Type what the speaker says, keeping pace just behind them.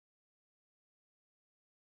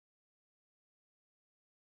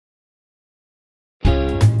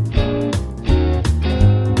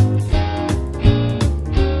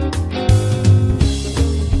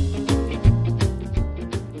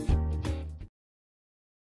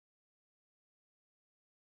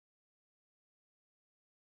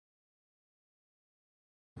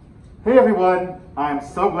Hey everyone, I'm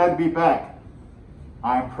so glad to be back.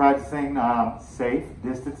 I'm practicing safe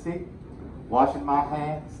distancing, washing my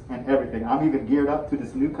hands and everything. I'm even geared up to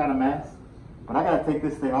this new kind of mask, but I gotta take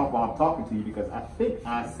this thing off while I'm talking to you because I think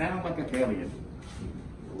I sound like an alien.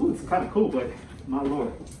 Ooh, it's kind of cool, but my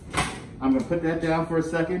Lord. I'm gonna put that down for a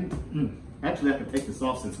second. Actually, I can take this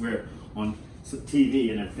off since we're on TV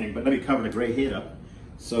and everything, but let me cover the gray head up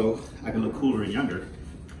so I can look cooler and younger.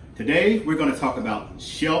 Today, we're going to talk about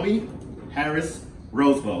Shelbi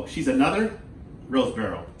Harris-Roseboro. She's another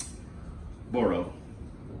Roseboro.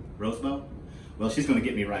 Roseboro? Well, she's going to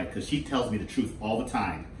get me right because she tells me the truth all the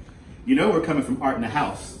time. You know we're coming from Art in the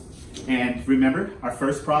House. And remember, our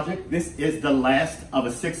first project, this is the last of a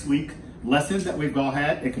 6-week lesson that we've all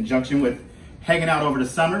had in conjunction with hanging out over the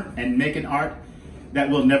summer and making art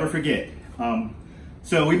that we'll never forget.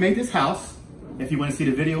 So we made this house. If you want to see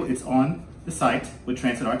the video, it's on the site with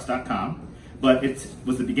transitarts.com, but it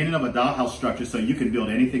was the beginning of a dollhouse structure so you can build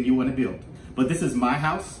anything you want to build. But this is my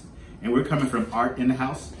house and we're coming from Art in the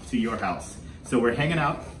House to your house. So we're hanging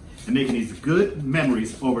out and making these good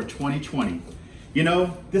memories over 2020. You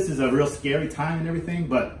know, this is a real scary time and everything,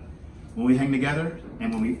 but when we hang together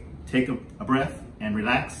and when we take a breath and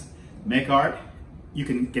relax, make art, you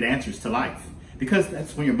can get answers to life because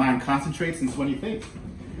that's when your mind concentrates and it's when you think.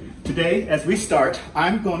 Today, as we start,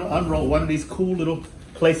 I'm going to unroll one of these cool little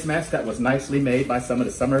placemats that was nicely made by some of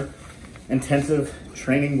the summer intensive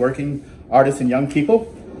training working artists and young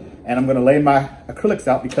people. And I'm going to lay my acrylics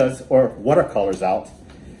out or watercolors out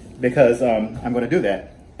because I'm going to do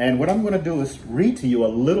that. And what I'm going to do is read to you a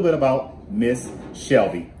little bit about Miss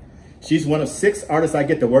Shelbi. She's one of 6 artists I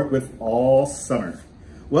get to work with all summer.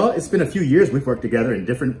 Well, it's been a few years we've worked together in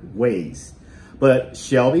different ways. But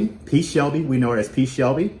Shelbi, P. Shelbi, we know her as P.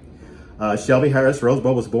 Shelbi. Shelbi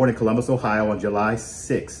Harris-Roseboro was born in Columbus, Ohio on July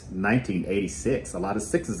 6, 1986. A lot of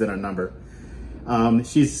sixes in her number.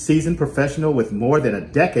 She's a seasoned professional with more than a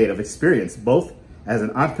decade of experience, both as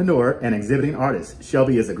an entrepreneur and exhibiting artist.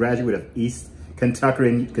 Shelbi is a graduate of East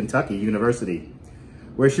Kentucky University,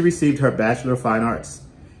 where she received her Bachelor of Fine Arts.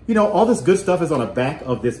 You know, all this good stuff is on the back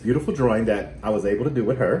of this beautiful drawing that I was able to do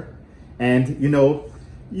with her. And, you know,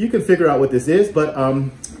 you can figure out what this is, but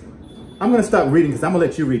I'm going to stop reading because I'm going to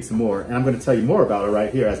let you read some more, and I'm going to tell you more about her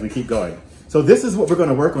right here as we keep going. So this is what we're going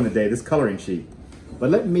to work on today, this coloring sheet.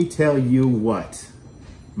 But let me tell you what.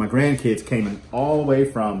 My grandkids came in all the way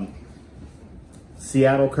from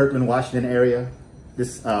Seattle, Kirkland, Washington area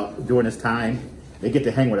during this time. They get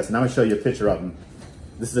to hang with us, and I'm going to show you a picture of them.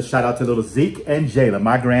 This is a shout out to little Zeke and Jayla,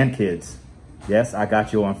 my grandkids. Yes, I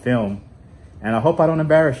got you on film. And I hope I don't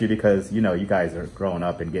embarrass you because, you know, you guys are growing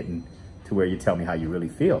up and getting to where you tell me how you really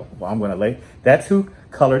feel. Well, I'm going to lay. That's who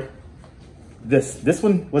colored this. This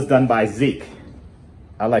one was done by Zeke.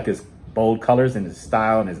 I like his bold colors and his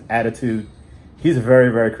style and his attitude. He's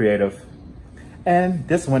very, very creative. And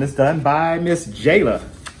this one is done by Miss Jayla.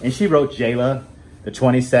 And she wrote Jayla the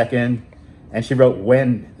 22nd. And she wrote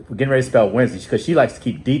when, we're getting ready to spell Wednesday because she likes to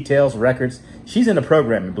keep details, records. She's in the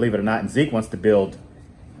programming, believe it or not. And Zeke wants to build,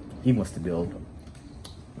 he wants to build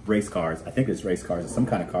race cars. I think it's race cars or some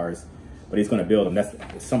kind of cars. But he's going to build them.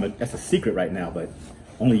 That's a secret right now, but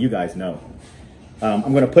only you guys know.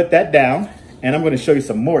 I'm going to put that down, and I'm going to show you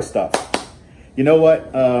some more stuff. You know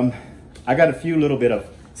what? I got a few little bit of,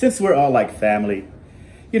 since we're all like family,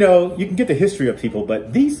 you know, you can get the history of people,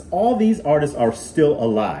 but all these artists are still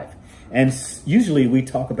alive. And usually we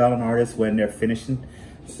talk about an artist when they're finishing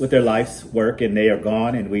with their life's work and they are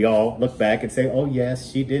gone, and we all look back and say, oh yes,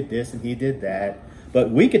 she did this and he did that.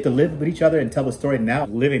 But we get to live with each other and tell the story now,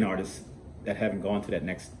 living artists that haven't gone to that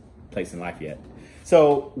next place in life yet.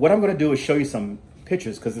 So what I'm going to do is show you some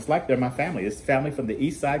pictures because it's like they're my family. It's family from the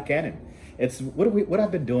Eastside Canon. It's what I've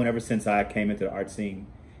been doing ever since I came into the art scene.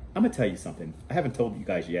 I'm going to tell you something. I haven't told you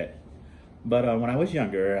guys yet. But when I was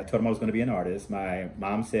younger, I told them I was going to be an artist. My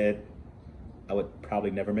mom said I would probably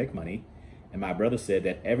never make money. And my brother said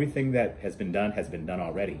that everything that has been done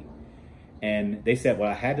already. And they said, well,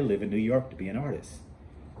 I had to live in New York to be an artist.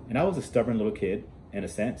 And I was a stubborn little kid in a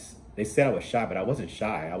sense. They said I was shy, but I wasn't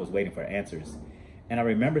shy. I was waiting for answers. And I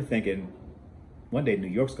remember thinking, one day New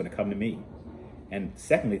York's going to come to me. And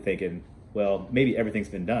secondly, thinking, well, maybe everything's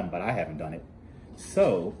been done, but I haven't done it.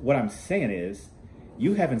 So what I'm saying is,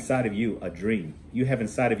 you have inside of you a dream. You have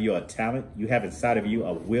inside of you a talent. You have inside of you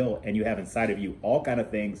a will. And you have inside of you all kind of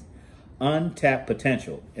things, untapped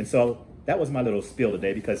potential. And so that was my little spiel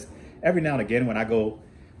today, because every now and again when I go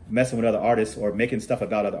messing with other artists or making stuff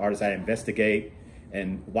about other artists, I investigate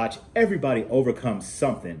and watch everybody overcome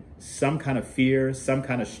something, some kind of fear, some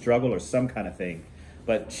kind of struggle, or some kind of thing.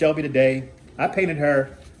 But Shelbi today, I painted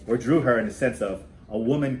her or drew her in the sense of a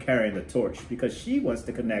woman carrying the torch, because she wants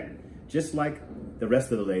to connect, just like the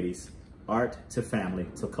rest of the ladies, art to family,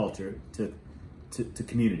 to culture, to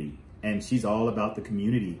community. And she's all about the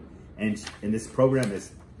community. And this program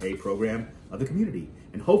is a program of the community.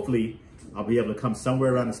 And hopefully I'll be able to come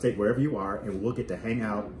somewhere around the state, wherever you are, and we'll get to hang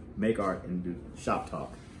out, make art, and do shop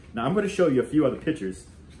talk. Now I'm going to show you a few other pictures.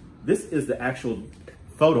 This is the actual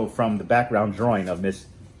photo from the background drawing of Miss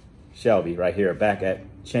Shelbi right here back at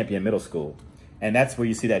Champion Middle School. And that's where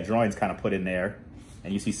you see that drawings kind of put in there.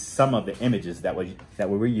 And you see some of the images that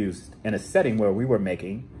were used in a setting where we were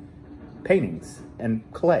making paintings and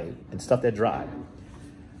clay and stuff that dried.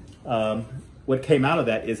 What came out of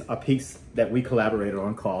that is a piece that we collaborated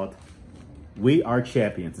on called We Are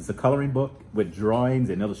Champions. It's a coloring book with drawings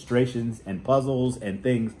and illustrations and puzzles and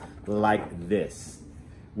things like this.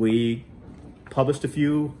 We published a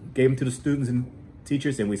few, gave them to the students and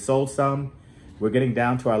teachers, and we sold some. We're getting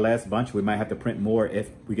down to our last bunch. We might have to print more if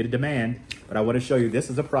we get a demand, but I want to show you this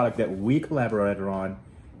is a product that we collaborated on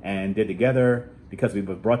and did together because we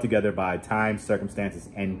were brought together by time, circumstances,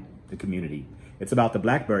 and the community. It's about the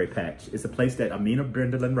Blackberry Patch. It's a place that Amina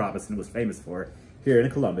Brindlin Robinson was famous for here in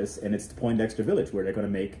Columbus, and it's the Poindexter Village where they're going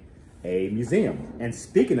to make a museum. And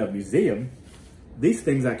speaking of museum, these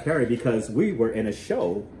things I carry because we were in a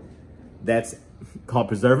show that's called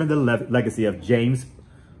Preserving the Legacy of James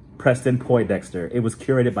Preston Poindexter. It was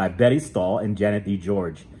curated by Betty Stahl and Janet D.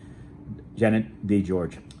 George.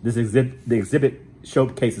 The exhibit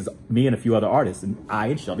showcases me and a few other artists, and I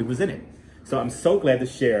and Shelbi was in it. So I'm so glad to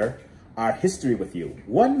share our history with you.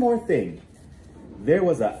 One more thing. There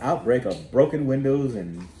was an outbreak of broken windows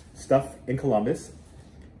and stuff in Columbus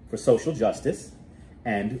for social justice,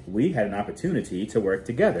 and we had an opportunity to work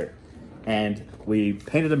together. And we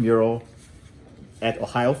painted a mural at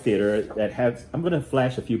Ohio Theater that has, I'm going to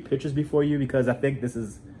flash a few pictures before you because I think this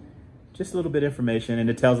is just a little bit of information, and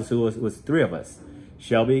it tells us who it was three of us: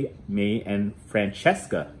 Shelbi, me, and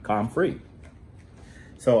Francesca Comfrey.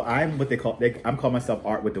 So I'm what I'm calling myself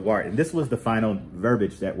Art with Duarte, and this was the final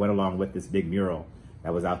verbiage that went along with this big mural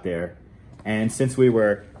that was out there. And since we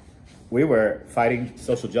were fighting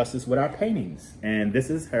social justice with our paintings, and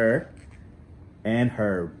this is her and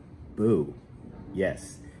her boo.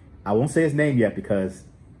 Yes, I won't say his name yet because,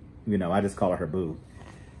 you know, I just call her boo.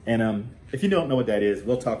 And if you don't know what that is,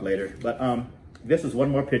 we'll talk later. But this is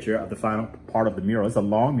one more picture of the final part of the mural. It's a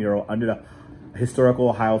long mural under the Historical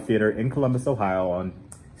Ohio Theater in Columbus, Ohio on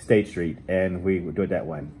State Street. And we did that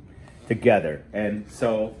one together. And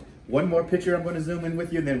so one more picture I'm going to zoom in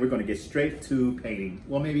with you, and then we're going to get straight to painting.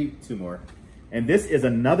 Well, maybe two more. And this is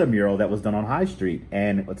another mural that was done on High Street,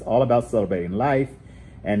 and it's all about celebrating life.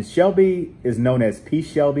 And Shelbi is known as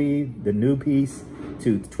Peace Shelbi, the new piece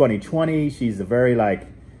to 2020. She's a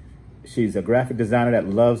graphic designer that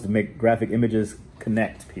loves to make graphic images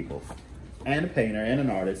connect people. And a painter, and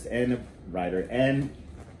an artist, and a writer, and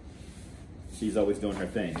she's always doing her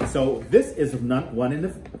thing. So this is not one in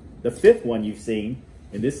the fifth one you've seen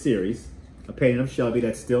in this series, a painting of Shelbi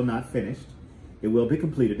that's still not finished. It will be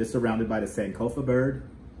completed. It's surrounded by the Sankofa bird,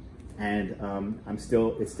 and it's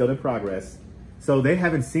still in progress. So they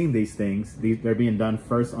haven't seen these things. They're being done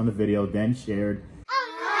first on the video, then shared.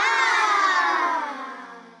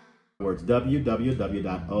 Words www.oaae.net.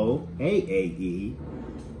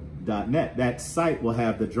 That site will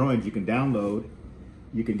have the drawings you can download.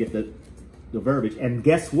 You can get the verbiage. And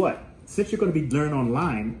guess what? Since you're going to be learning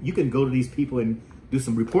online, you can go to these people and do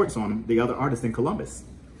some reports on the other artists in Columbus.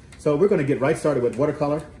 So we're going to get right started with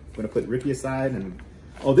watercolor. We're going to put Ricky aside. And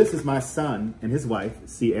oh, this is my son and his wife,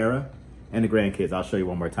 Sierra, and the grandkids. I'll show you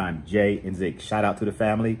one more time. Jay and Zeke. Shout out to the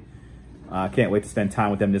family. Can't wait to spend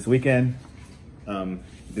time with them this weekend.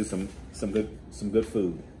 Do some good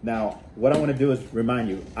food. Now, what I want to do is remind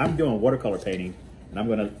you, I'm doing watercolor painting, and I'm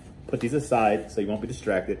going to put these aside so you won't be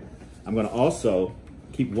distracted. I'm going to also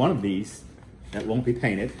keep one of these that won't be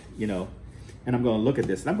painted, you know, and I'm going to look at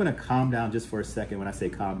this. And I'm going to calm down just for a second. When I say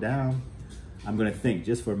calm down, I'm going to think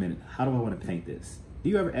just for a minute. How do I want to paint this? Do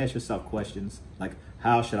you ever ask yourself questions like,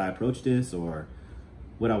 how should I approach this, or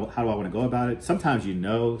how do I want to go about it? Sometimes you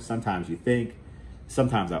know, sometimes you think,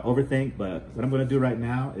 sometimes I overthink, but what I'm going to do right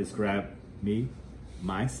now is grab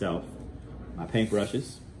myself, my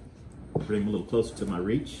paintbrushes, bring them a little closer to my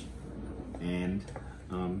reach, and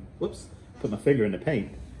whoops, put my finger in the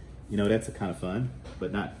paint. You know, that's kind of fun,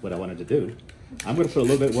 but not what I wanted to do. I'm going to put a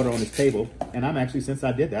little bit of water on this table, and I'm actually, since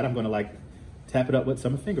I did that, I'm going to like tap it up with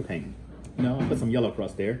some finger painting. You know, I'll put some yellow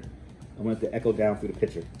across there. I want it to echo down through the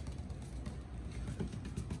picture.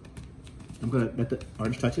 I'm going to let the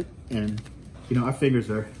orange touch it, and you know, our fingers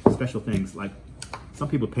are special things. Like, some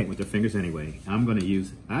people paint with their fingers anyway. I'm going to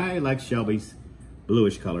use, I like Shelbi's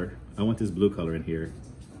bluish color. I want this blue color in here.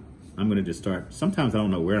 I'm gonna just start. Sometimes I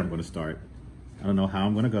don't know where I'm gonna start. I don't know how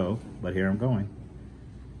I'm gonna go, but here I'm going.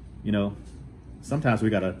 You know, sometimes we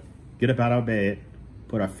gotta get up out of our bed,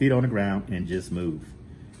 put our feet on the ground, and just move.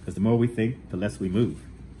 Because the more we think, the less we move.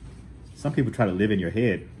 Some people try to live in your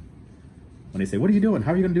head when they say, what are you doing?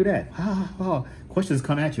 How are you gonna do that? Questions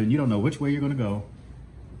come at you and you don't know which way you're gonna go.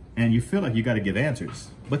 And you feel like you gotta give answers.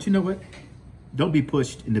 But you know what? Don't be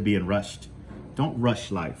pushed into being rushed. Don't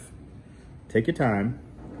rush life. Take your time,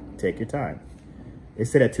 take your time. They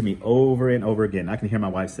say that to me over and over again. I can hear my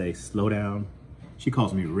wife say, slow down. She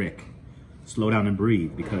calls me Rick. Slow down and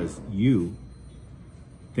breathe, because you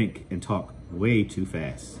think and talk way too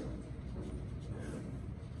fast.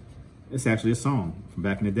 It's actually a song from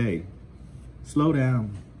back in the day. Slow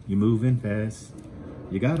down, you're moving fast.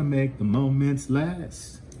 You gotta make the moments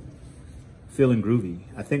last. Feeling groovy.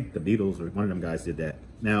 I think the Beatles or one of them guys did that.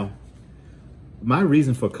 Now, my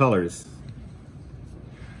reason for colors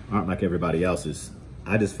aren't like everybody else's.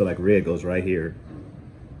 I just feel like red goes right here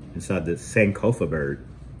inside the Sankofa bird.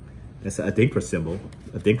 That's a Adinkra symbol,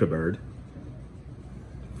 a Adinkra bird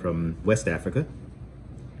from West Africa.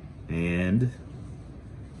 And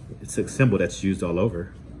it's a symbol that's used all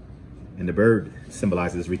over. And the bird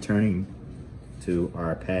symbolizes returning to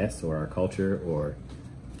our past or our culture or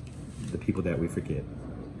the people that we forget.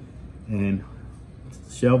 And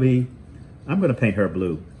Shelbi, I'm gonna paint her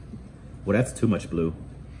blue. Well, that's too much blue,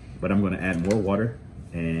 but I'm gonna add more water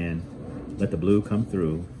and let the blue come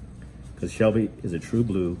through, because Shelbi is a true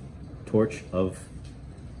blue, torch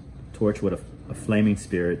with a flaming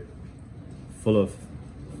spirit, full of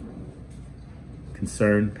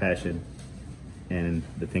concern, passion, and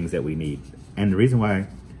the things that we need. And the reason why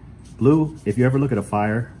blue, if you ever look at a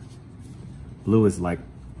fire, blue is like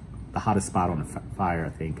the hottest spot on the fire, I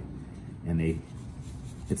think. And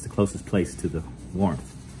it's the closest place to the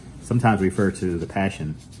warmth. Sometimes we refer to the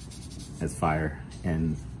passion as fire,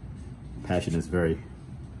 and passion is very,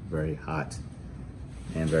 very hot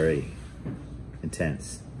and very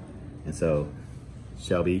intense. And so,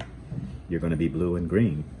 Shelbi, you're gonna be blue and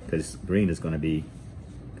green, because green is gonna be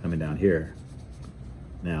coming down here.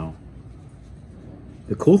 Now,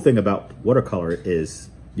 the cool thing about watercolor is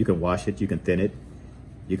you can wash it, you can thin it,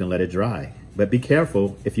 you can let it dry. But be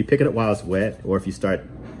careful, if you pick it up while it's wet, or if you start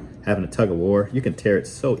having a tug of war, you can tear it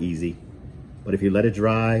so easy. But if you let it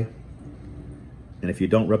dry, and if you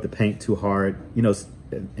don't rub the paint too hard, you know,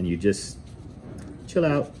 and you just chill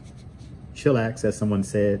out, chillax, as someone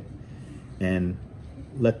said, and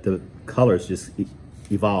let the colors just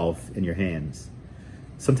evolve in your hands.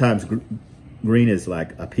 Sometimes green is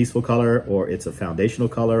like a peaceful color, or it's a foundational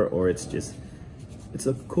color, or it's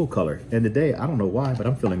a cool color. And today, I don't know why, but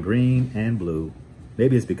I'm feeling green and blue.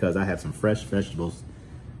 Maybe it's because I have some fresh vegetables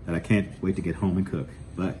that I can't wait to get home and cook.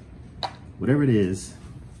 But whatever it is,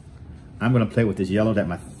 I'm gonna play with this yellow that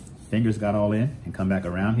my fingers got all in and come back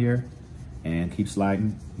around here and keep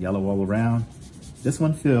sliding yellow all around. This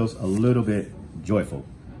one feels a little bit joyful.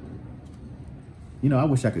 You know, I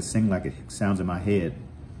wish I could sing like it sounds in my head,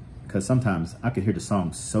 because sometimes I could hear the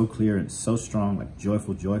song so clear and so strong, like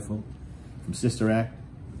Joyful, Joyful from Sister Act,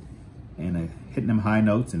 and hitting them high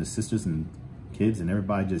notes, and the sisters and kids and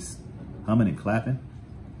everybody just humming and clapping.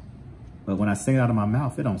 But when I sing it out of my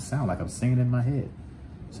mouth, it don't sound like I'm singing in my head.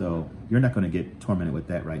 So you're not gonna get tormented with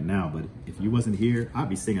that right now, but if you wasn't here, I'd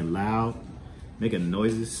be singing loud, making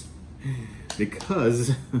noises,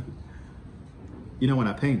 because you know, when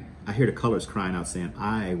I paint, I hear the colors crying out saying,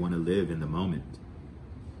 I wanna live in the moment.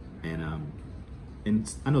 And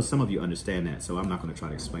I know some of you understand that, so I'm not gonna try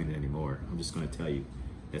to explain it anymore. I'm just gonna tell you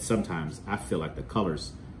that sometimes I feel like the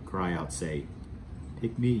colors cry out, say,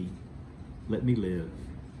 pick me, let me live.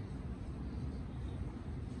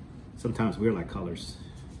 Sometimes we're like colors.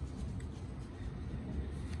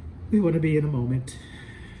 We wanna be in a moment.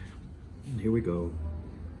 And here we go.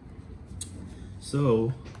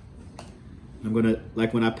 So, I'm gonna,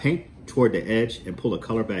 like when I paint toward the edge and pull the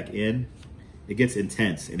color back in, it gets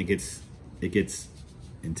intense, and it gets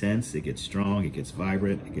intense, it gets strong, it gets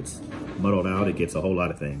vibrant, it gets muddled out, it gets a whole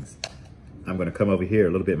lot of things. I'm gonna come over here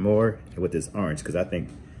a little bit more with this orange, because I think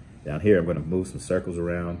down here I'm gonna move some circles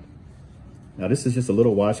around. Now this is just a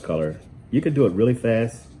little wash color. You can do it really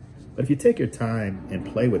fast, but if you take your time and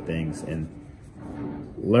play with things and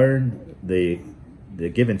learn the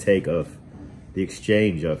give and take of the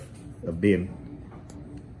exchange of being,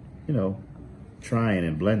 you know, trying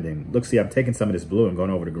and blending. Look, see, I'm taking some of this blue and going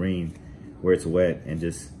over to green where it's wet, and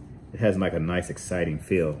just, it has like a nice exciting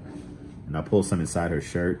feel. And I'll pull some inside her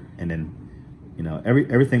shirt, and then, you know,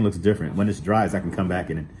 everything looks different. When this dries, I can come back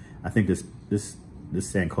in, and I think this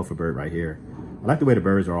Sankofa bird right here I like the way the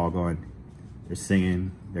birds are all going. They're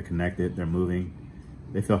singing, they're connected, they're moving.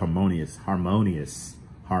 They feel harmonious, harmonious,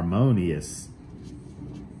 harmonious.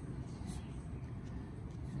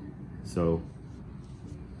 So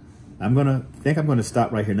I'm gonna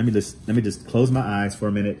stop right here. Let me just close my eyes for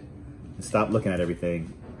a minute and stop looking at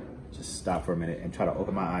everything. Just stop for a minute and try to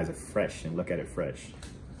open my eyes afresh and look at it fresh.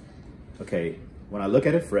 Okay, when I look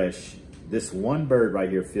at it fresh, this one bird right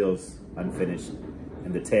here feels unfinished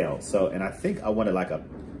in the tail. So, and I think I wanted like I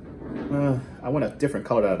want a different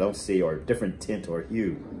color that I don't see, or a different tint or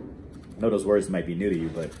hue. I know those words might be new to you,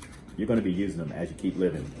 but you're gonna be using them as you keep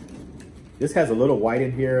living. This has a little white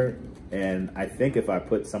in here, and I think if I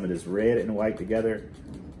put some of this red and white together,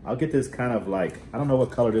 I'll get this kind of like, I don't know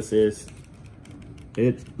what color this is.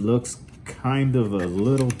 It looks kind of a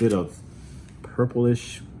little bit of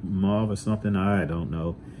purplish mauve or something. I don't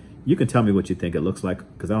know. You can tell me what you think it looks like,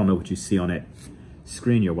 because I don't know what you see on that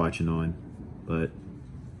screen you're watching on. But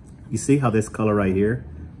you see how this color right here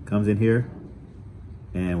comes in here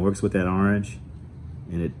and works with that orange,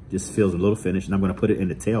 and it just feels a little finished. And I'm going to put it in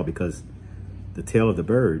the tail, because the tail of the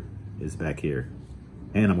bird is back here,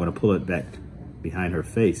 and I'm going to pull it back behind her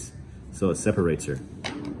face so it separates her.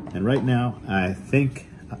 And right now I think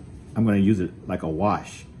I'm going to use it like a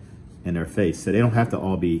wash in their face, so they don't have to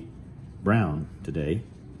all be brown today.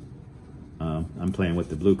 I'm playing with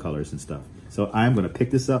the blue colors and stuff. So I'm going to pick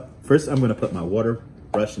this up. First, I'm going to put my water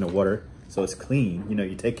brush in the water so it's clean. You know,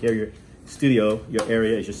 you take care of your studio. Your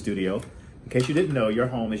area is your studio. In case you didn't know, your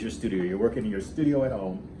home is your studio. You're working in your studio at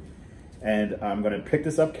home. And I'm going to pick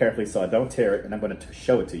this up carefully so I don't tear it, and I'm going to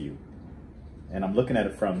show it to you. And I'm looking at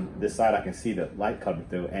it from this side. I can see the light coming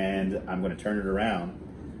through, and I'm going to turn it around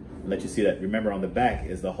and let you see that. Remember, on the back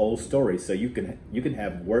is the whole story, so you can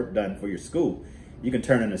have work done for your school. You can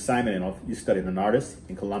turn an assignment in. You studied an artist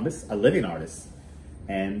in Columbus, a living artist,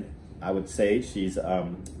 and I would say she's a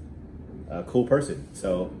cool person.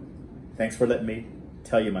 So thanks for letting me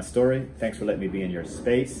tell you my story. Thanks for letting me be in your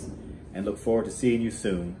space, and look forward to seeing you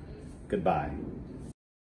soon. Goodbye.